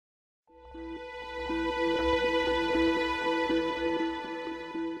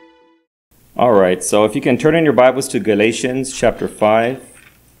All right, so if you can turn in your Bibles to Galatians chapter 5.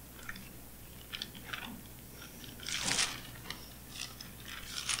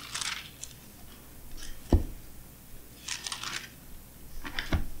 Let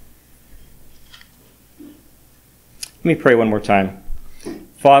me pray one more time.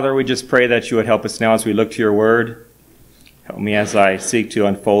 Father, we just pray that you would help us now as we look to your word. Help me as I seek to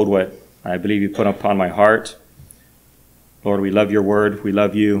unfold what I believe you put upon my heart. Lord, we love your word. We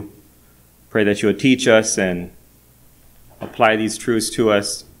love you. Pray that you would teach us and apply these truths to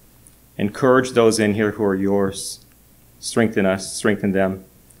us. Encourage those in here who are yours. Strengthen us, strengthen them.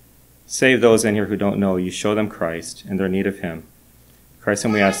 Save those in here who don't know you. Show them Christ and their need of him. Christ,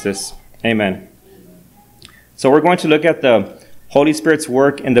 and we ask this. Amen. So we're going to look at the Holy Spirit's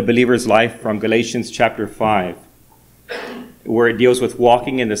work in the believer's life from Galatians chapter 5, where it deals with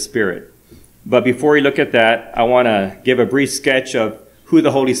walking in the Spirit. But before we look at that, I want to give a brief sketch of who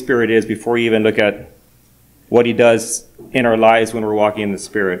the Holy Spirit is before we even look at what he does in our lives when we're walking in the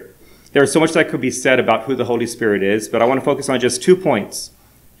Spirit. There's so much that could be said about who the Holy Spirit is, but I want to focus on just 2 points.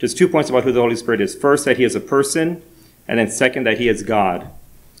 Just 2 points about who the Holy Spirit is. First, that he is a person, and then second, that he is God.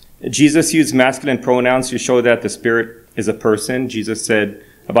 Jesus used masculine pronouns to show that the Spirit is a person. Jesus said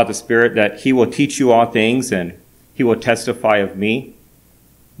about the Spirit that he will teach you all things and he will testify of me.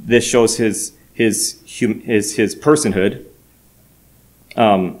 This shows his personhood.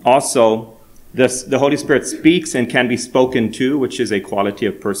 Also, the Holy Spirit speaks and can be spoken to, which is a quality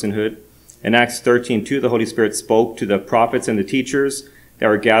of personhood. In Acts 13:2, the Holy Spirit spoke to the prophets and the teachers that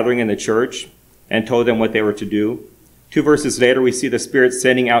were gathering in the church and told them what they were to do. 2 verses later, we see the Spirit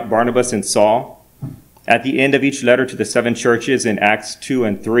sending out Barnabas and Saul. At the end of each letter to the 7 churches in Acts 2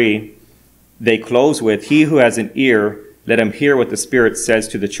 and 3, they close with, "He who has an ear, let him hear what the Spirit says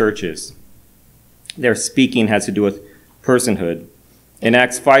to the churches." Their speaking has to do with personhood. In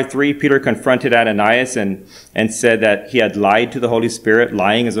Acts 5:3, Peter confronted Ananias and said that he had lied to the Holy Spirit.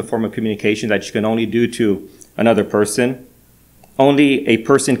 Lying is a form of communication that you can only do to another person. Only a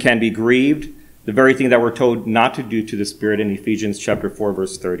person can be grieved, the very thing that we're told not to do to the Spirit in Ephesians chapter 4,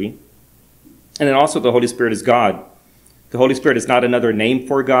 verse 30. And then also the Holy Spirit is God. The Holy Spirit is not another name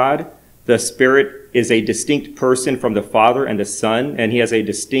for God. The Spirit is a distinct person from the Father and the Son, and he has a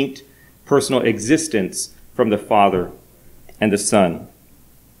distinct personal existence from the Father and the Son.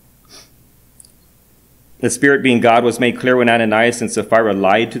 The Spirit being God was made clear when Ananias and Sapphira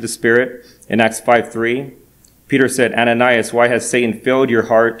lied to the Spirit. In Acts 5:3, Peter said, "Ananias, why has Satan filled your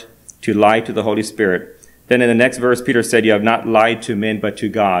heart to lie to the Holy Spirit?" Then in the next verse, Peter said, "You have not lied to men, but to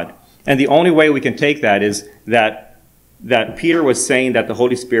God." And the only way we can take that is that Peter was saying that the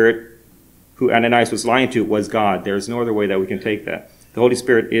Holy Spirit, who Ananias was lying to, was God. There's no other way that we can take that. The Holy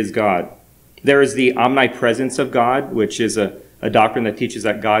Spirit is God. There is the omnipresence of God, which is a doctrine that teaches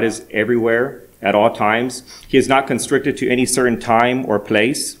that God is everywhere at all times. He is not constricted to any certain time or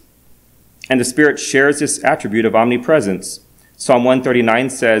place. And the Spirit shares this attribute of omnipresence. Psalm 139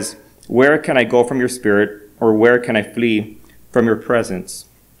 says, "Where can I go from your Spirit, or where can I flee from your presence?"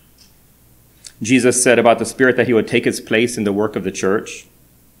 Jesus said about the Spirit that he would take his place in the work of the church.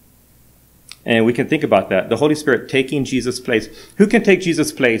 And we can think about that. The Holy Spirit taking Jesus' place. Who can take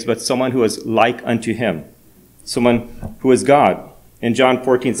Jesus' place but someone who is like unto him? Someone who is God. In John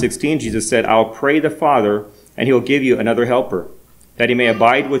 14:16, Jesus said, "I'll pray the Father, and he will give you another helper, that he may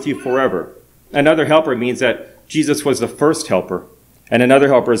abide with you forever." Another helper means that Jesus was the first helper, and another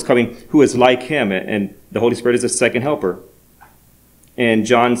helper is coming who is like him, and the Holy Spirit is the second helper. In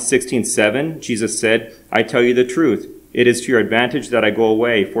John 16:7, Jesus said, "I tell you the truth, it is to your advantage that I go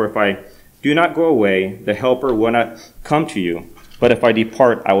away, for if I do not go away, the helper will not come to you, but if I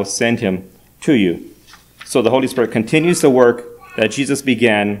depart, I will send him to you." So the Holy Spirit continues the work that Jesus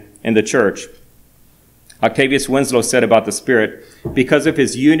began in the church. Octavius Winslow said about the Spirit, "Because of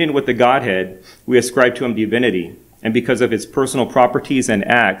his union with the Godhead, we ascribe to him divinity, and because of his personal properties and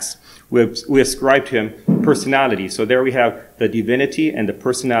acts, we ascribe to him personality." So there we have the divinity and the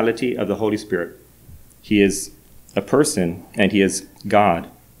personality of the Holy Spirit. He is a person, and he is God.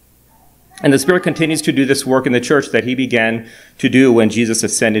 And the Spirit continues to do this work in the church that he began to do when Jesus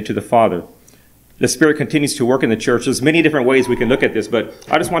ascended to the Father. The Spirit continues to work in the church. There's many different ways we can look at this, but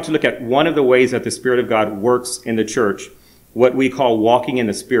I just want to look at one of the ways that the Spirit of God works in the church, what we call walking in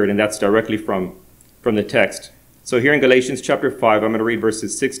the Spirit, and that's directly from the text. So here in Galatians chapter 5, I'm going to read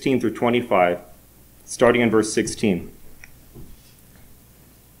verses 16 through 25, starting in verse 16.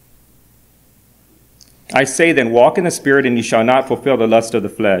 "I say then, walk in the Spirit, and ye shall not fulfill the lust of the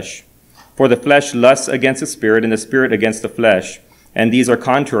flesh. For the flesh lusts against the Spirit, and the Spirit against the flesh. And these are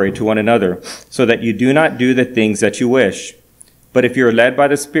contrary to one another, so that you do not do the things that you wish. But if you are led by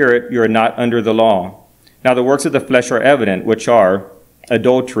the Spirit, you are not under the law. Now the works of the flesh are evident, which are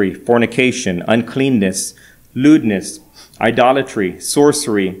adultery, fornication, uncleanness, lewdness, idolatry,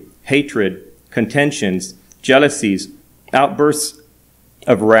 sorcery, hatred, contentions, jealousies, outbursts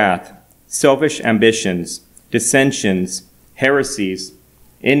of wrath, selfish ambitions, dissensions, heresies,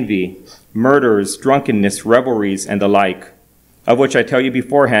 envy, murders, drunkenness, revelries, and the like, of which I tell you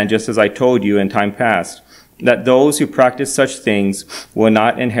beforehand, just as I told you in time past, that those who practice such things will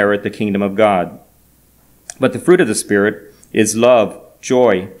not inherit the kingdom of God. But the fruit of the Spirit is love,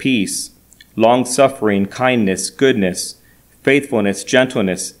 joy, peace, long-suffering, kindness, goodness, faithfulness,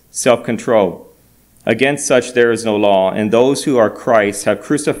 gentleness, self-control. Against such there is no law, and those who are Christ have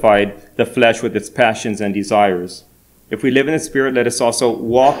crucified the flesh with its passions and desires. If we live in the Spirit, let us also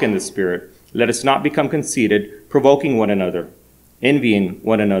walk in the Spirit. Let us not become conceited, provoking one another, envying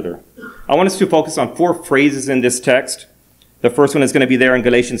one another. I want us to focus on 4 phrases in this text. The first one is going to be there in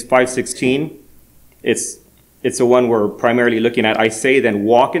Galatians 5:16. It's the one we're primarily looking at. I say then,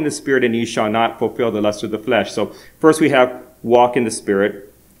 walk in the Spirit, and ye shall not fulfill the lust of the flesh. So first we have walk in the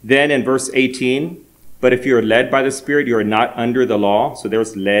Spirit. Then in verse 18, but if you are led by the Spirit, you are not under the law. So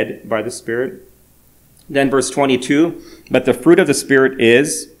there's led by the Spirit. Then verse 22, but the fruit of the Spirit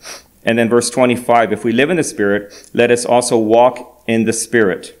is, and then verse 25, if we live in the Spirit, let us also walk in the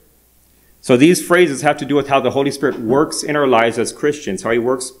Spirit. So these phrases have to do with how the Holy Spirit works in our lives as Christians, how he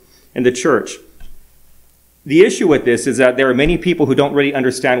works in the church. The issue with this is that there are many people who don't really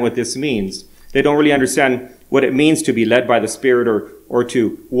understand what this means. They don't really understand what it means to be led by the Spirit or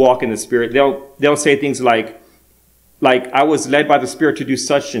to walk in the Spirit. They'll say things like, I was led by the Spirit to do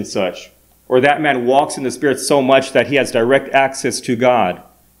such and such. Or that man walks in the Spirit so much that he has direct access to God.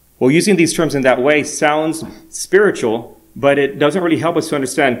 Well, using these terms in that way sounds spiritual, but it doesn't really help us to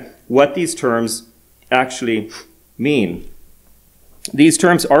understand what these terms actually mean. These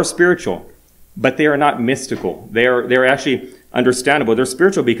terms are spiritual, but they are not mystical. They're actually understandable. They're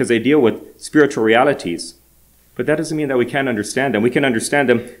spiritual because they deal with spiritual realities. But that doesn't mean that we can't understand them. We can understand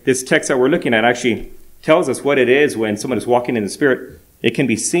them. This text that we're looking at actually tells us what it is when someone is walking in the Spirit. It can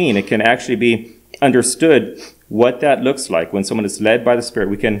be seen. It can actually be understood what that looks like. When someone is led by the Spirit,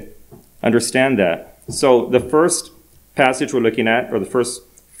 we can understand that. So the first passage we're looking at, or the first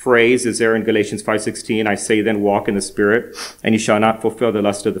phrase, is there in Galatians 5:16. I say then, walk in the Spirit, and you shall not fulfill the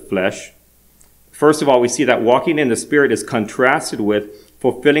lust of the flesh. First of all, we see that walking in the Spirit is contrasted with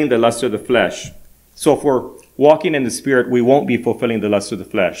fulfilling the lust of the flesh. So if we're walking in the Spirit, we won't be fulfilling the lust of the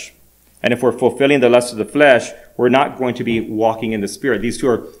flesh. And if we're fulfilling the lust of the flesh, we're not going to be walking in the Spirit. These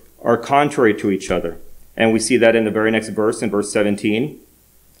two are contrary to each other. And we see that in the very next verse, in verse 17.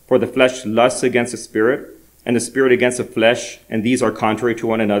 For the flesh lusts against the Spirit, and the Spirit against the flesh, and these are contrary to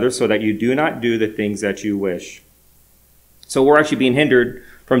one another, so that you do not do the things that you wish. So we're actually being hindered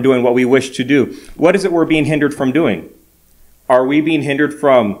from doing what we wish to do. What is it we're being hindered from doing? Are we being hindered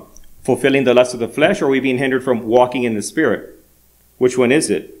from fulfilling the lust of the flesh, or are we being hindered from walking in the Spirit? Which one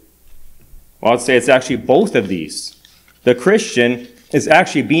is it? Well, I'd say it's actually both of these. The Christian is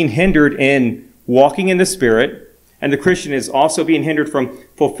actually being hindered in walking in the Spirit, and the Christian is also being hindered from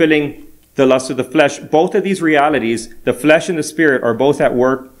fulfilling the lust of the flesh. Both of these realities, the flesh and the Spirit, are both at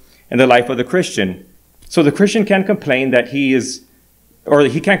work in the life of the Christian. So the Christian can't complain that he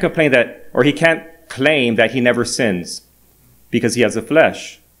can't claim that he never sins because he has a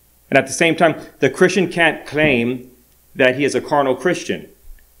flesh. And at the same time, the Christian can't claim that he is a carnal Christian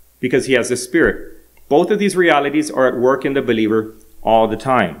because he has the Spirit. Both of these realities are at work in the believer all the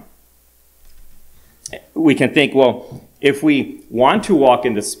time. We can think, well, if we want to walk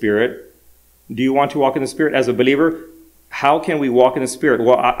in the Spirit, do you want to walk in the Spirit as a believer? How can we walk in the Spirit?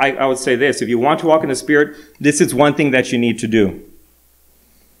 Well, I would say this. If you want to walk in the Spirit, this is one thing that you need to do.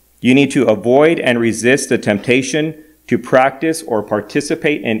 You need to avoid and resist the temptation to practice or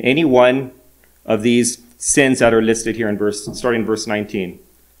participate in any one of these sins that are listed here starting in verse 19.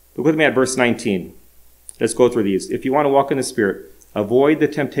 Look with me at verse 19. Let's go through these. If you want to walk in the Spirit, avoid the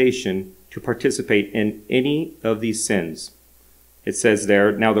temptation to participate in any of these sins. It says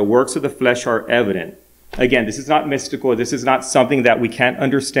there, now the works of the flesh are evident. Again, this is not mystical. This is not something that we can't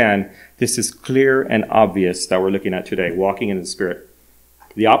understand. This is clear and obvious that we're looking at today, walking in the Spirit.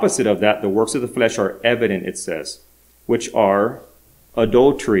 The opposite of that, the works of the flesh are evident, it says, which are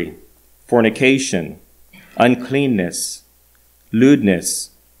adultery, fornication, uncleanness,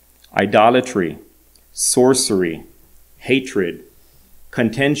 lewdness, idolatry, sorcery, hatred,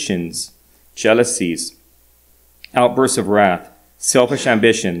 contentions, jealousies, outbursts of wrath, selfish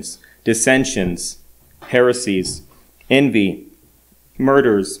ambitions, dissensions, heresies, envy,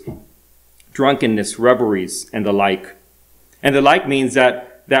 murders, drunkenness, revelries, and the like. And the like means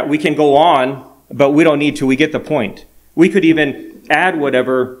that we can go on, but we don't need to. We get the point. We could even add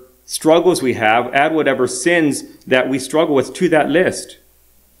whatever struggles we have, add whatever sins that we struggle with to that list.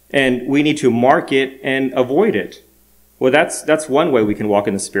 And we need to mark it and avoid it. Well, that's one way we can walk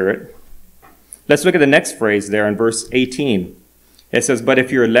in the Spirit. Let's look at the next phrase there in verse 18. It says, but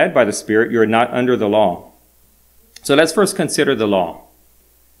if you're led by the Spirit, you're not under the law. So let's first consider the law.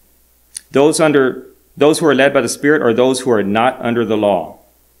 Those who are led by the Spirit are those who are not under the law.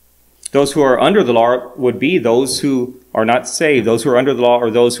 Those who are under the law would be those who are not saved. Those who are under the law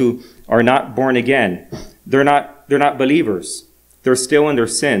are those who are not born again. They're not believers. They're still in their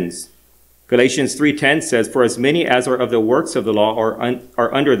sins. Galatians 3:10 says, for as many as are of the works of the law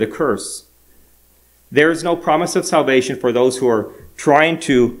are under the curse. There is no promise of salvation for those who are trying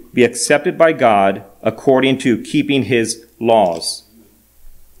to be accepted by God according to keeping his laws.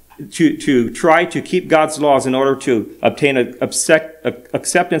 To try to keep God's laws in order to obtain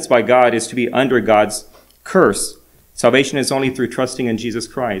acceptance by God is to be under God's curse. Salvation is only through trusting in Jesus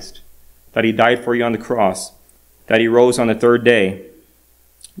Christ, that he died for you on the cross, that he rose on the third day.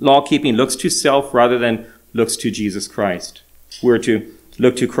 Law-keeping looks to self rather than looks to Jesus Christ. We're to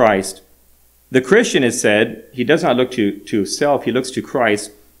look to Christ. The Christian is said, he does not look to self, he looks to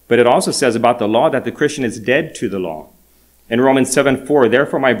Christ, but it also says about the law that the Christian is dead to the law. In Romans 7:4,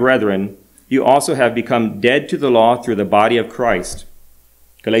 therefore, my brethren, you also have become dead to the law through the body of Christ.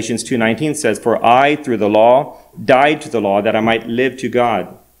 Galatians 2:19 says, for I, through the law, died to the law that I might live to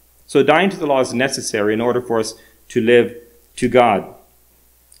God. So dying to the law is necessary in order for us to live to God.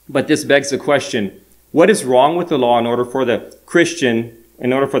 But this begs the question, what is wrong with the law in order for the Christian,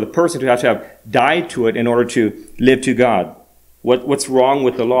 in order for the person to have died to it in order to live to God? What's wrong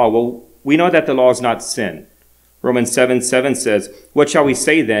with the law? Well, we know that the law is not sin. Romans 7:7 says, what shall we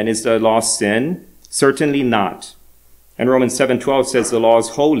say then? Is the law sin? Certainly not. And Romans 7:12 says the law is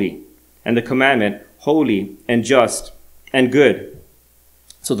holy, and the commandment holy and just and good.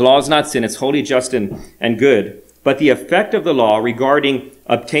 So the law is not sin, it's holy, just, and good. But the effect of the law regarding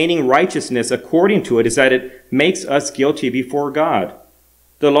obtaining righteousness according to it is that it makes us guilty before God.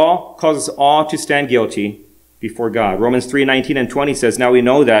 The law causes all to stand guilty before God. Romans 3:19 and 20 says, now we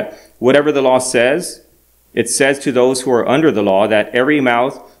know that whatever the law says, it says to those who are under the law that every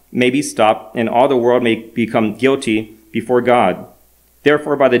mouth may be stopped and all the world may become guilty before God.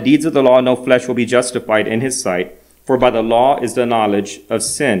 Therefore, by the deeds of the law, no flesh will be justified in his sight, for by the law is the knowledge of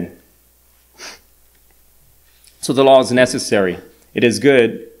sin. So the law is necessary. It is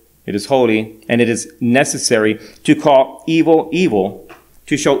good, it is holy, and it is necessary to call evil evil,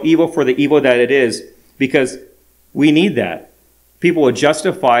 to show evil for the evil that it is, because we need that. People will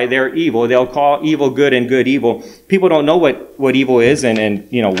justify their evil. They'll call evil good and good evil. People don't know what evil is, and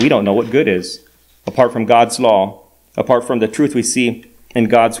we don't know what good is, apart from God's law, apart from the truth we see in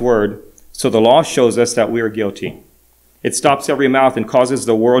God's word. So the law shows us that we are guilty. It stops every mouth and causes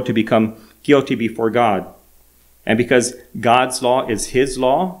the world to become guilty before God. And because God's law is his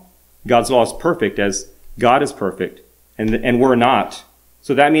law, God's law is perfect as God is perfect, and we're not.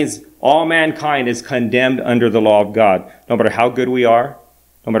 So that means all mankind is condemned under the law of God. No matter how good we are,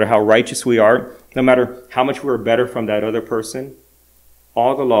 no matter how righteous we are, no matter how much we're better from that other person,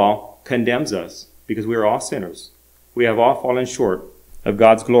 all the law condemns us because we are all sinners. We have all fallen short of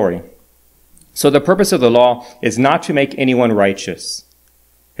God's glory. So the purpose of the law is not to make anyone righteous.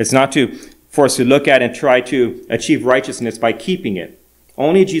 It's not for us to look at and try to achieve righteousness by keeping it.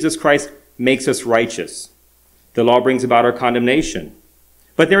 Only Jesus Christ makes us righteous. The law brings about our condemnation.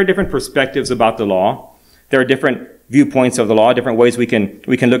 But there are different perspectives about the law. There are different viewpoints of the law, different ways we can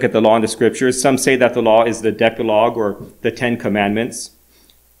look at the law in the scriptures. Some say that the law is the Decalogue or the 10 Commandments.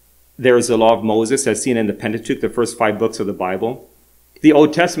 There is the law of Moses as seen in the Pentateuch, the first 5 books of the Bible. The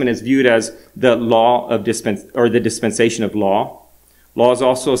Old Testament is viewed as the law of the dispensation of law. Law is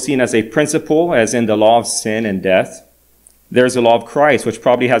also seen as a principle, as in the law of sin and death. There's the law of Christ, which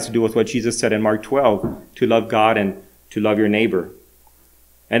probably has to do with what Jesus said in Mark 12, to love God and to love your neighbor.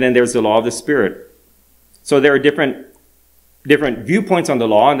 And then there's the law of the Spirit. So there are different viewpoints on the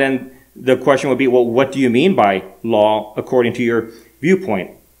law, and then the question would be, well, what do you mean by law according to your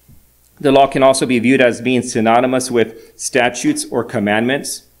viewpoint? The law can also be viewed as being synonymous with statutes or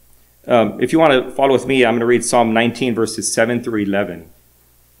commandments. If you want to follow with me, I'm going to read Psalm 19, verses 7 through 11.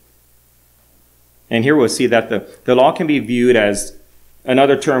 And here we'll see that the law can be viewed as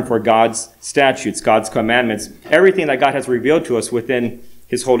another term for God's statutes, God's commandments, everything that God has revealed to us within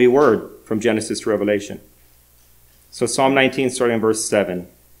his holy word from Genesis to Revelation. So Psalm 19, starting in verse 7.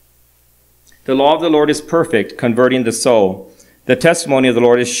 The law of the Lord is perfect, converting the soul. The testimony of the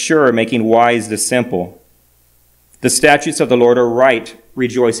Lord is sure, making wise the simple. The statutes of the Lord are right,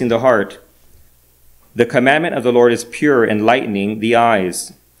 rejoicing the heart. The commandment of the Lord is pure, enlightening the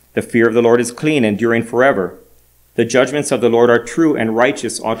eyes. The fear of the Lord is clean, enduring forever. The judgments of the Lord are true and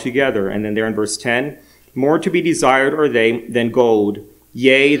righteous altogether. And then there in verse 10, more to be desired are they than gold,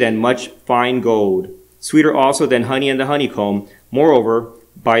 yea, than much fine gold, sweeter also than honey and the honeycomb. Moreover,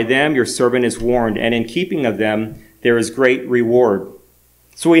 by them your servant is warned, and in keeping of them there is great reward.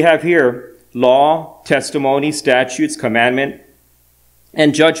 So we have here law, testimony, statutes, commandment,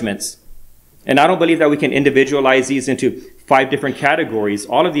 and judgments. And I don't believe that we can individualize these into 5 different categories.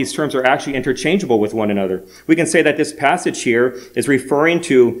 All of these terms are actually interchangeable with one another. We can say that this passage here is referring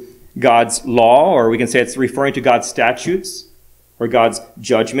to God's law, or we can say it's referring to God's statutes or God's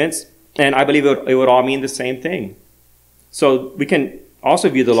judgments. And I believe it would all mean the same thing. So we can also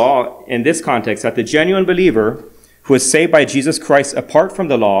view the law in this context, that the genuine believer who is saved by Jesus Christ apart from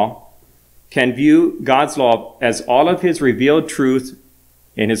the law can view God's law as all of his revealed truth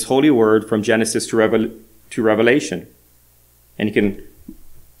in his holy word from Genesis to Revelation. And he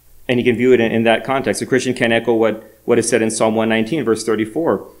can view it in that context. A Christian can echo what is said in Psalm 119, verse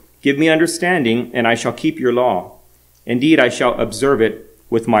 34. Give me understanding, and I shall keep your law. Indeed, I shall observe it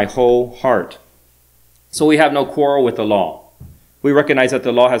with my whole heart. So we have no quarrel with the law. We recognize that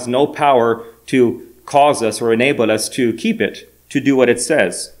the law has no power to cause us or enable us to keep it, to do what it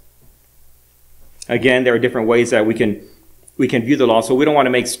says. Again, there are different ways that we can view the law. So we don't want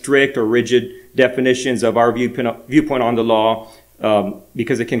to make strict or rigid definitions of our viewpoint on the law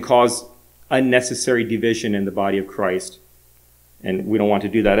because it can cause unnecessary division in the body of Christ. And we don't want to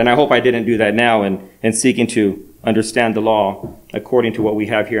do that. And I hope I didn't do that now in seeking to understand the law according to what we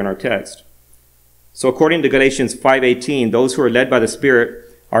have here in our text. So according to Galatians 5:18, those who are led by the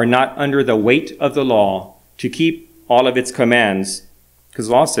Spirit are not under the weight of the law to keep all of its commands, because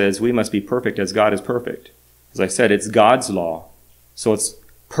the law says we must be perfect as God is perfect. As I said, it's God's law. So it's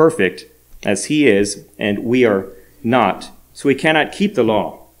perfect as he is, and we are not. So we cannot keep the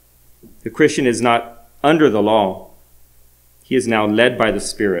law. The Christian is not under the law. He is now led by the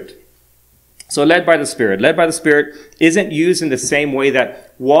Spirit. So led by the Spirit. Led by the Spirit isn't used in the same way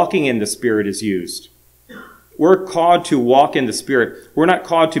that walking in the Spirit is used. We're called to walk in the Spirit. We're not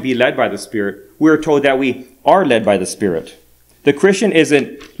called to be led by the Spirit. We're told that we are led by the Spirit. The Christian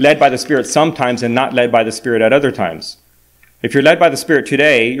isn't led by the Spirit sometimes and not led by the Spirit at other times. If you're led by the Spirit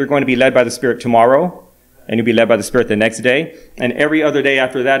today, you're going to be led by the Spirit tomorrow, and you'll be led by the Spirit the next day, and every other day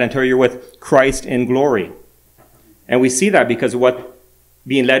after that until you're with Christ in glory. And we see that because of what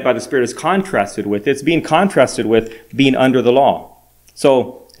being led by the Spirit is contrasted with. It's being contrasted with being under the law.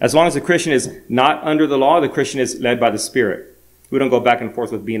 So as long as the Christian is not under the law, the Christian is led by the Spirit. We don't go back and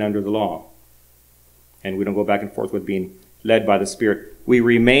forth with being under the law. And we don't go back and forth with being led by the Spirit. We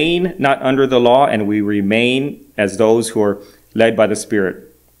remain not under the law, and we remain as those who are led by the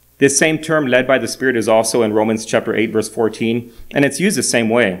Spirit. This same term, led by the Spirit, is also in Romans chapter 8, verse 14, and it's used the same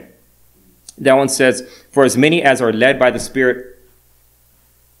way. That one says, for as many as are led by the Spirit,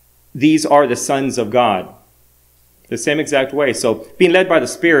 these are the sons of God. The same exact way. So being led by the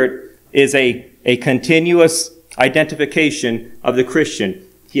Spirit is a continuous identification of the Christian.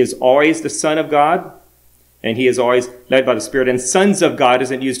 He is always the Son of God, and he is always led by the Spirit. And sons of God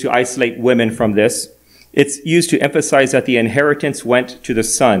isn't used to isolate women from this. It's used to emphasize that the inheritance went to the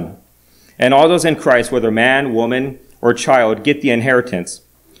Son. And all those in Christ, whether man, woman, or child, get the inheritance.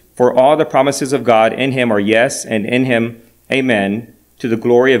 For all the promises of God in him are yes, and in him, amen, to the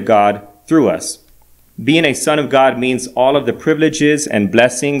glory of God through us. Being a son of God means all of the privileges and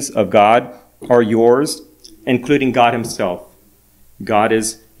blessings of God are yours, including God himself. God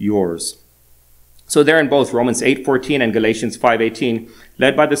is yours. So there in both Romans 8:14 and Galatians 5:18,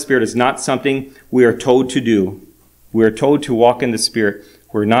 led by the Spirit is not something we are told to do. We are told to walk in the Spirit.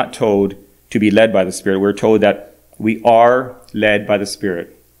 We're not told to be led by the Spirit. We're told that we are led by the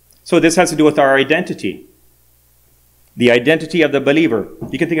Spirit. So this has to do with our identity. The identity of the believer.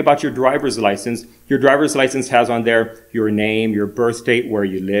 You can think about your driver's license. Your driver's license has on there your name, your birth date, where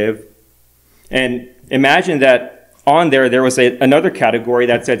you live. And imagine that on there was another category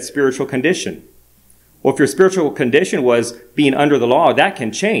that said spiritual condition. Well, if your spiritual condition was being under the law, that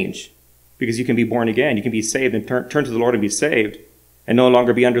can change because you can be born again. You can be saved and turn to the Lord and be saved and no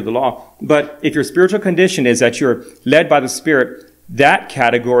longer be under the law. But if your spiritual condition is that you're led by the Spirit, that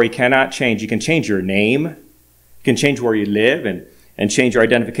category cannot change. You can change your name. You can change where you live and change your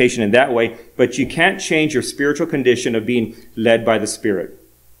identification in that way. But you can't change your spiritual condition of being led by the Spirit.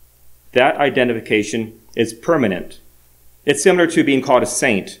 That identification is permanent. It's similar to being called a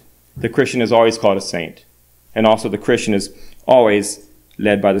saint. The Christian is always called a saint. And also the Christian is always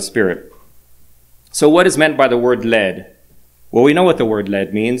led by the Spirit. So what is meant by the word led? Well, we know what the word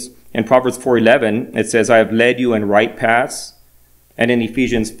led means. In Proverbs 4:11, it says, I have led you in right paths. And in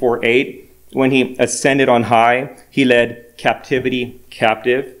Ephesians 4:8, when he ascended on high, he led captivity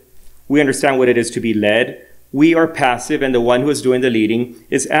captive. We understand what it is to be led. We are passive, and the one who is doing the leading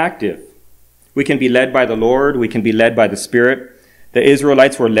is active. We can be led by the Lord. We can be led by the Spirit. The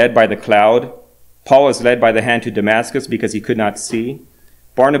Israelites were led by the cloud. Paul was led by the hand to Damascus because he could not see.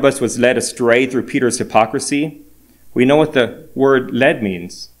 Barnabas was led astray through Peter's hypocrisy. We know what the word led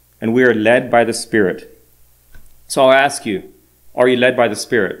means, and we are led by the Spirit. So I'll ask you, are you led by the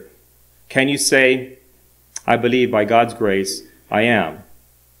Spirit? Can you say, I believe by God's grace I am?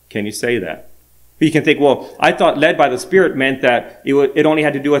 Can you say that? But you can think, well, I thought led by the Spirit meant that it only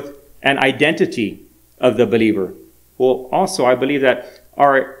had to do with an identity of the believer. Well, also, I believe that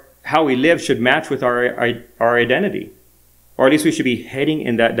how we live should match with our identity. Or at least we should be heading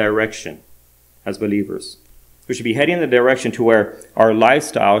in that direction as believers. We should be heading in the direction to where our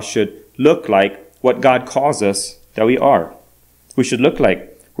lifestyle should look like what God calls us that we are. We should look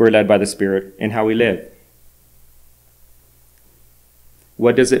like we're led by the Spirit in how we live.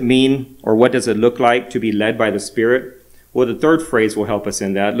 What does it mean, or what does it look like to be led by the Spirit? Well, the third phrase will help us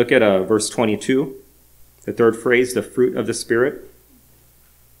in that. Look at verse 22. The third phrase, the fruit of the Spirit.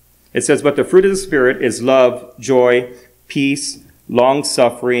 It says, but the fruit of the Spirit is love, joy, peace,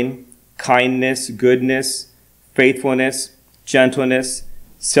 long-suffering, kindness, goodness, faithfulness, gentleness,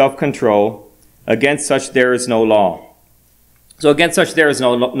 self-control. Against such there is no law. So against such there is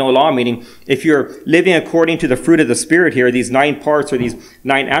no law, meaning if you're living according to the fruit of the Spirit here, these 9 parts or these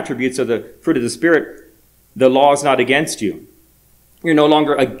 9 attributes of the fruit of the Spirit, the law is not against you. You're no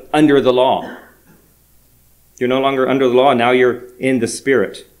longer under the law. You're no longer under the law. Now you're in the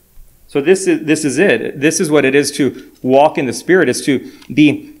Spirit. So this is it. This is what it is to walk in the Spirit, is to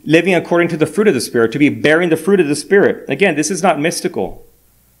be living according to the fruit of the Spirit, to be bearing the fruit of the Spirit. Again, this is not mystical.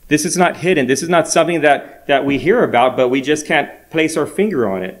 This is not hidden. This is not something that we hear about, but we just can't place our finger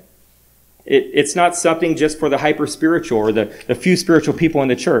on it. It's not something just for the hyper-spiritual or the few spiritual people in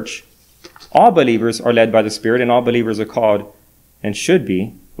the church. All believers are led by the Spirit, and all believers are called, and should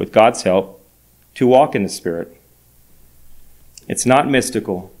be, with God's help, to walk in the Spirit. It's not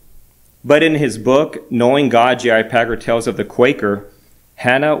mystical. But in his book, Knowing God, J.I. Packer tells of the Quaker,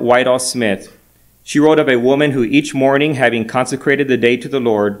 Hannah Whitall Smith. She wrote of a woman who each morning, having consecrated the day to the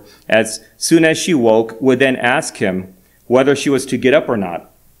Lord, as soon as she woke, would then ask him whether she was to get up or not,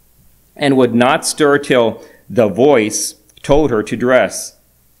 and would not stir till the voice told her to dress.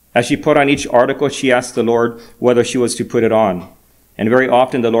 As she put on each article, she asked the Lord whether she was to put it on. And very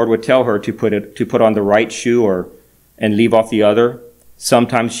often the Lord would tell her to put on the right shoe and leave off the other.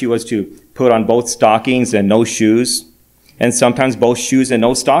 Sometimes she was to put on both stockings and no shoes, and sometimes both shoes and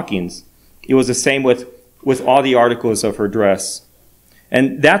no stockings. It was the same with all the articles of her dress.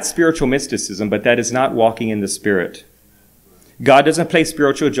 And that's spiritual mysticism, but that is not walking in the Spirit. God doesn't play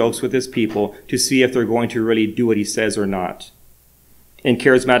spiritual jokes with his people to see if they're going to really do what he says or not. In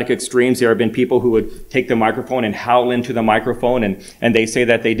charismatic extremes, there have been people who would take the microphone and howl into the microphone, and they say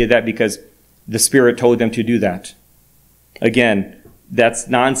that they did that because the Spirit told them to do that. Again, that's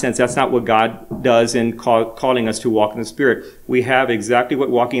nonsense. That's not what God does in calling us to walk in the Spirit. We have exactly what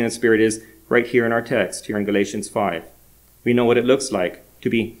walking in the Spirit is right here in our text, here in Galatians 5. We know what it looks like to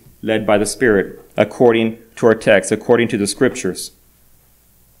be led by the Spirit according to our text, according to the Scriptures.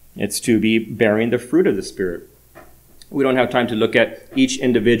 It's to be bearing the fruit of the Spirit. We don't have time to look at each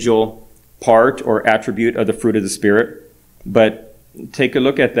individual part or attribute of the fruit of the Spirit, but take a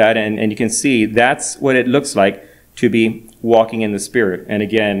look at that and you can see that's what it looks like to be walking in the Spirit. And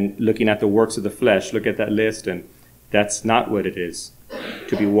again, looking at the works of the flesh, look at that list, and that's not what it is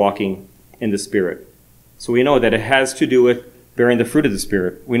to be walking in the Spirit. So we know that it has to do with bearing the fruit of the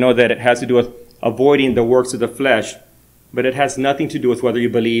Spirit. We know that it has to do with avoiding the works of the flesh, but it has nothing to do with whether you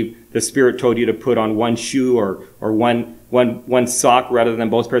believe the Spirit told you to put on one shoe or one sock rather than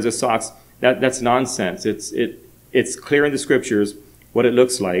both pairs of socks. That's nonsense. It's clear in the Scriptures what it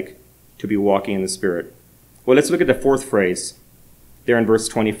looks like to be walking in the Spirit. Well, let's look at the fourth phrase there in verse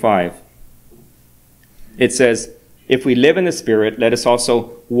 25. It says, if we live in the Spirit, let us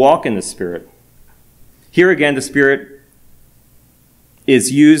also walk in the Spirit. Here again, the Spirit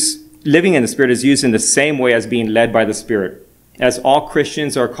is used, living in the Spirit is used in the same way as being led by the Spirit. As all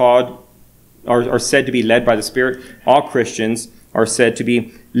Christians are said to be led by the Spirit, all Christians are said to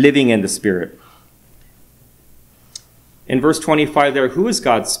be living in the Spirit. In verse 25 there, who is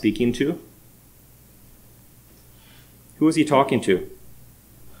God speaking to? Who is he talking to?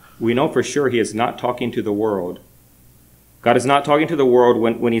 We know for sure he is not talking to the world. God is not talking to the world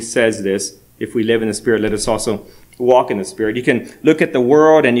when he says this. if we live in the Spirit, let us also walk in the Spirit. You can look at the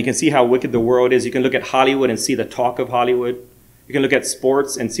world and you can see how wicked the world is. You can look at Hollywood and see the talk of Hollywood. You can look at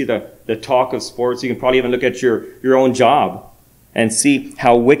sports and see the talk of sports. You can probably even look at your own job and see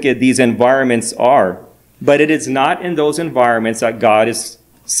how wicked these environments are. But it is not in those environments that God is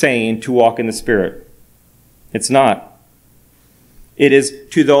saying to walk in the Spirit. It's not. It is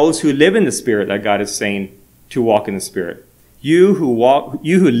to those who live in the Spirit that God is saying to walk in the Spirit. You who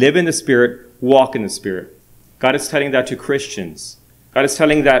live in the Spirit, walk in the Spirit. God is telling that to Christians. God is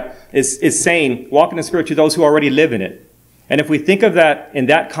telling that, is saying, walk in the Spirit to those who already live in it. And if we think of that in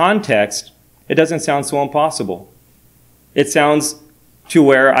that context, it doesn't sound so impossible. It sounds to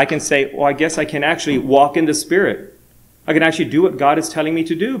where I can say, well, I guess I can actually walk in the Spirit. I can actually do what God is telling me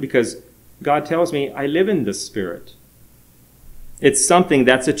to do because God tells me I live in the Spirit. It's something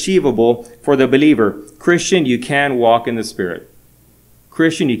that's achievable for the believer. Christian, you can walk in the Spirit.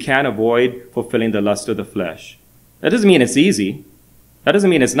 Christian, you can avoid fulfilling the lust of the flesh. That doesn't mean it's easy. That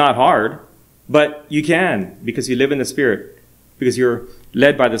doesn't mean it's not hard. But you can because you live in the Spirit, because you're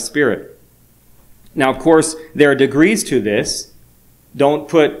led by the Spirit. Now, of course, there are degrees to this. Don't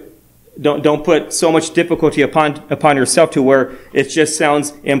put so much difficulty upon yourself to where it just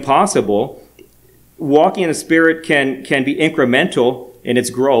sounds impossible. Walking in the Spirit can be incremental in its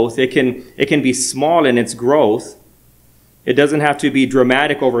growth. It can be small in its growth. It doesn't have to be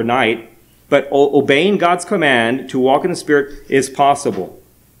dramatic overnight. But obeying God's command to walk in the Spirit is possible.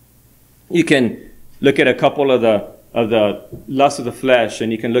 You can look at a couple of the lust of the flesh,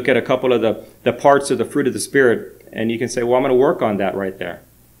 and you can look at a couple of the parts of the fruit of the Spirit, and you can say, well, I'm going to work on that right there.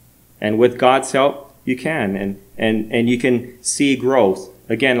 And with God's help, you can. And you can see growth.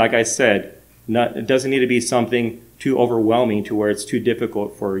 Again, like I said, it doesn't need to be something too overwhelming to where it's too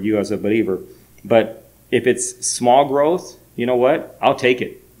difficult for you as a believer. But if it's small growth, you know what? I'll take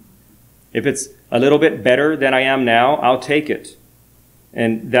it. If it's a little bit better than I am now, I'll take it.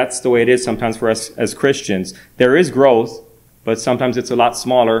 And that's the way it is sometimes for us as Christians. There is growth, but sometimes it's a lot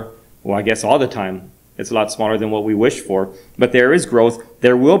smaller. Well, I guess all the time it's a lot smaller than what we wish for. But there is growth.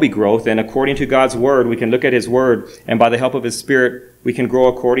 There will be growth. And according to God's Word, we can look at His Word. And by the help of His Spirit, we can grow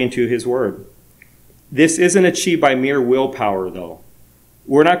according to His Word. This isn't achieved by mere willpower, though.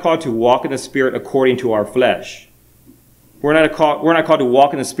 We're not called to walk in the Spirit according to our flesh. We're not called to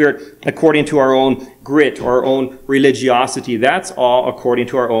walk in the Spirit according to our own grit or our own religiosity. That's all according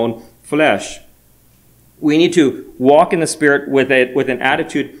to our own flesh. We need to walk in the Spirit with an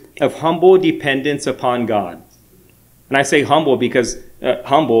attitude of humble dependence upon God. And I say humble because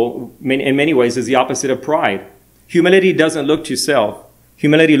humble in many ways is the opposite of pride. Humility doesn't look to self.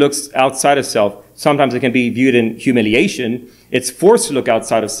 Humility looks outside of self. Sometimes it can be viewed in humiliation. It's forced to look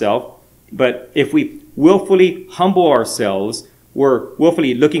outside of self. But if we willfully humble ourselves, we're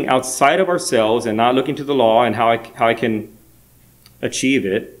willfully looking outside of ourselves and not looking to the law and how I can achieve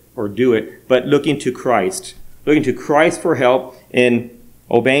it or do it, but looking to Christ for help in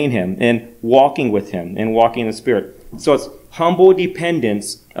obeying Him and walking with Him and walking in the Spirit. So it's humble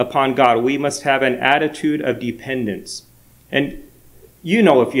dependence upon God. We must have an attitude of dependence. And you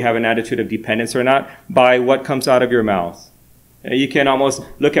know if you have an attitude of dependence or not by what comes out of your mouth. You can almost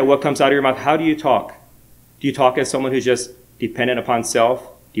look at what comes out of your mouth. How do you talk? Do you talk as someone who's just dependent upon self,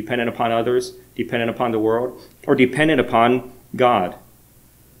 dependent upon others, dependent upon the world, or dependent upon God?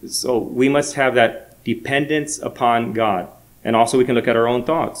 So we must have that dependence upon God. And also we can look at our own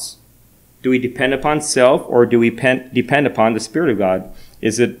thoughts. Do we depend upon self or do we depend upon the Spirit of God?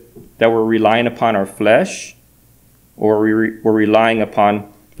 Is it that we're relying upon our flesh or we're relying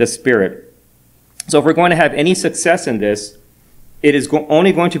upon the Spirit? So if we're going to have any success in this, it is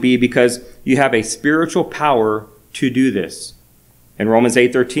only going to be because you have a spiritual power to do this. In Romans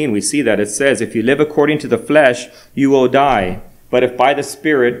 8:13, we see that it says, if you live according to the flesh, you will die. But if by the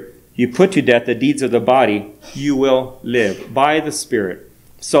Spirit you put to death the deeds of the body, you will live. By the Spirit.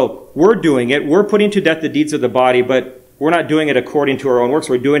 So we're doing it. We're putting to death the deeds of the body, but we're not doing it according to our own works.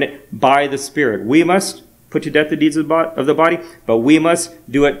 We're doing it by the Spirit. We must put to death the deeds of the body, but we must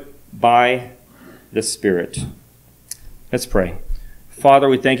do it by the Spirit. Let's pray. Father,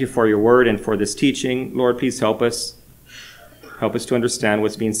 we thank you for your word and for this teaching. Lord, please help us. Help us to understand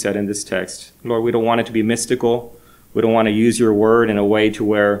what's being said in this text. Lord, we don't want it to be mystical. We don't want to use your word in a way to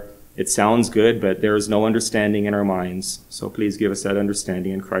where it sounds good, but there is no understanding in our minds. So please give us that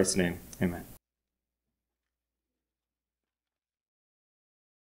understanding in Christ's name. Amen.